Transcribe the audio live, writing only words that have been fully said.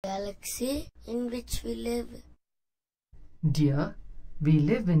galaxy in which we live? Dear, we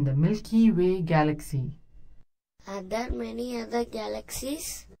live in the Milky Way galaxy. Are there many other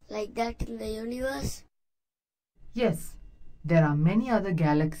galaxies like that in the universe? Yes, there are many other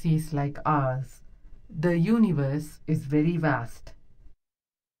galaxies like ours. The universe is very vast.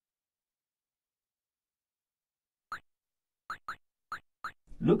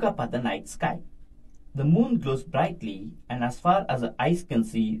 Look up at the night sky. The moon glows brightly, and as far as the eyes can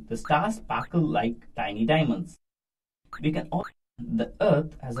see, the stars sparkle like tiny diamonds. We can also see the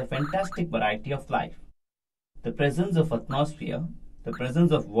Earth has a fantastic variety of life. The presence of atmosphere, the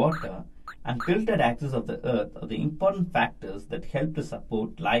presence of water, and tilted axis of the Earth are the important factors that help to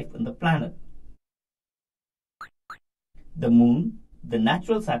support life on the planet. The moon, the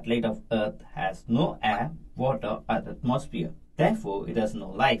natural satellite of Earth, has no air, water, or atmosphere. Therefore, it has no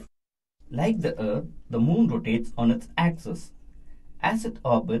life. Like the Earth, the moon rotates on its axis. As it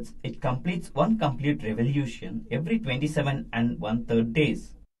orbits, it completes one complete revolution every 27 and 1/3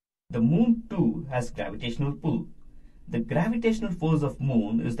 days. The moon too has gravitational pull. The gravitational force of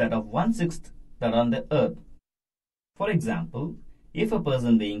moon is that of 1/6 that on the Earth. For example, if a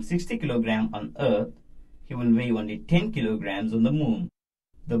person weighing 60 kg on Earth, he will weigh only 10 kg on the moon.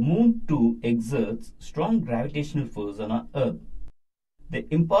 The moon too exerts strong gravitational force on our Earth. The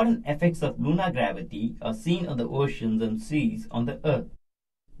important effects of lunar gravity are seen on the oceans and seas on the Earth.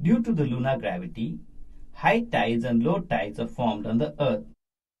 Due to the lunar gravity, high tides and low tides are formed on the Earth.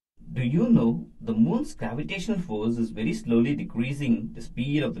 Do you know the moon's gravitational force is very slowly decreasing the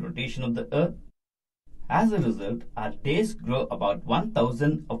speed of the rotation of the Earth? As a result, our days grow about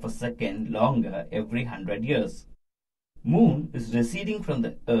 1,000 of a second longer every 100 years. Moon is receding from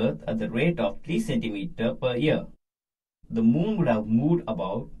the Earth at the rate of 3 cm per year. The moon would have moved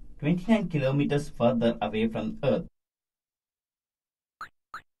about 29 kilometers further away from Earth.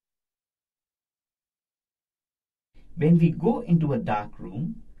 When we go into a dark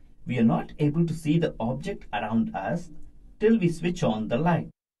room, we are not able to see the object around us till we switch on the light.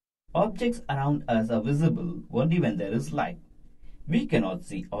 Objects around us are visible only when there is light. We cannot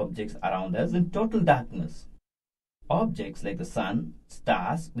see objects around us in total darkness. Objects like the sun,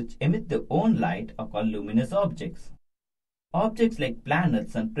 stars which emit their own light are called luminous objects. Objects like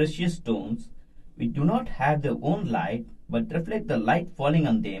planets and precious stones which do not have their own light but reflect the light falling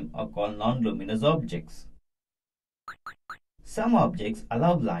on them are called non-luminous objects. Some objects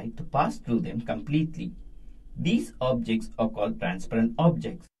allow light to pass through them completely. These objects are called transparent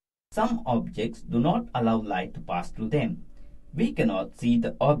objects. Some objects do not allow light to pass through them. We cannot see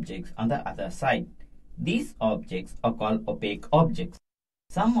the objects on the other side. These objects are called opaque objects.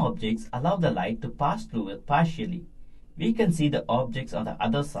 Some objects allow the light to pass through it partially. We can see the objects on the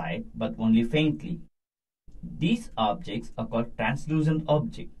other side but only faintly. These objects are called translucent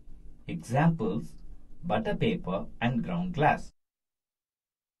objects. Examples: butter paper and ground glass.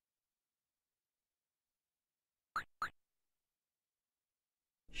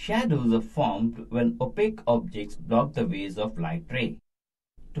 Shadows are formed when opaque objects block the ways of light ray.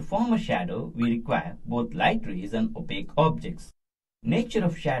 To form a shadow, we require both light rays and opaque objects. Nature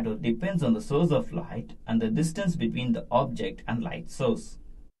of shadow depends on the source of light and the distance between the object and light source.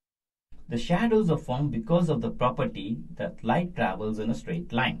 The shadows are formed because of the property that light travels in a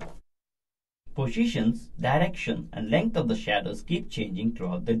straight line. Positions, direction, and length of the shadows keep changing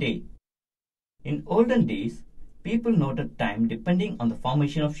throughout the day. In olden days, people noted time depending on the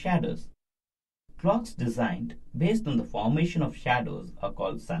formation of shadows. Clocks designed based on the formation of shadows are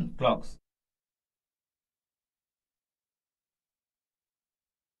called sun clocks.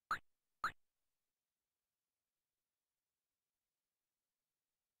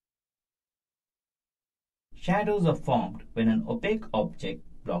 Shadows are formed when an opaque object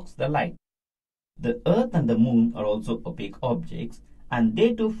blocks the light. The Earth and the Moon are also opaque objects, and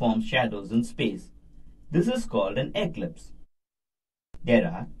they too form shadows in space. This is called an eclipse. There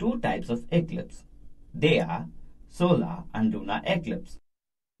are two types of eclipse. They are solar and lunar eclipse.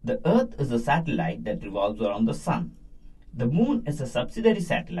 The Earth is a satellite that revolves around the Sun. The Moon is a subsidiary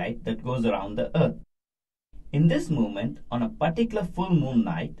satellite that goes around the Earth. In this movement, on a particular full moon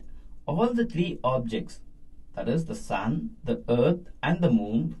night, all the three objects, that is the Sun, the Earth, and the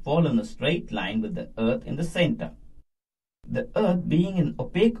Moon, fall in a straight line with the Earth in the center. The Earth, being an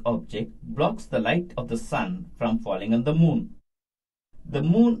opaque object, blocks the light of the Sun from falling on the Moon. The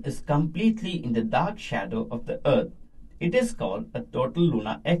Moon is completely in the dark shadow of the Earth. It is called a total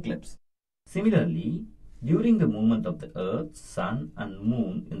lunar eclipse. Similarly, during the movement of the Earth, Sun, and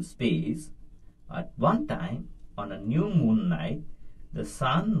Moon in space, at one time, on a new moon night, the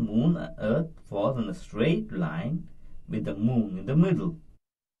Sun, Moon, and Earth fall in a straight line with the Moon in the middle.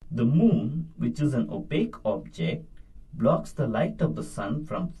 The moon, which is an opaque object, blocks the light of the sun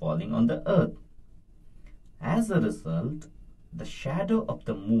from falling on the earth. As a result, the shadow of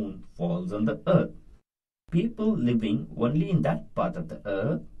the moon falls on the earth. People living only in that part of the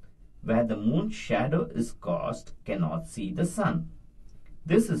earth where the moon's shadow is caused cannot see the sun.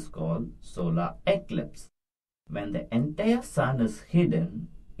 This is called solar eclipse. When the entire sun is hidden,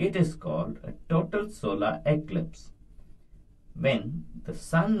 it is called a total solar eclipse. When the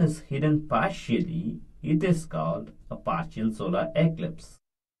sun is hidden partially, it is called a partial solar eclipse.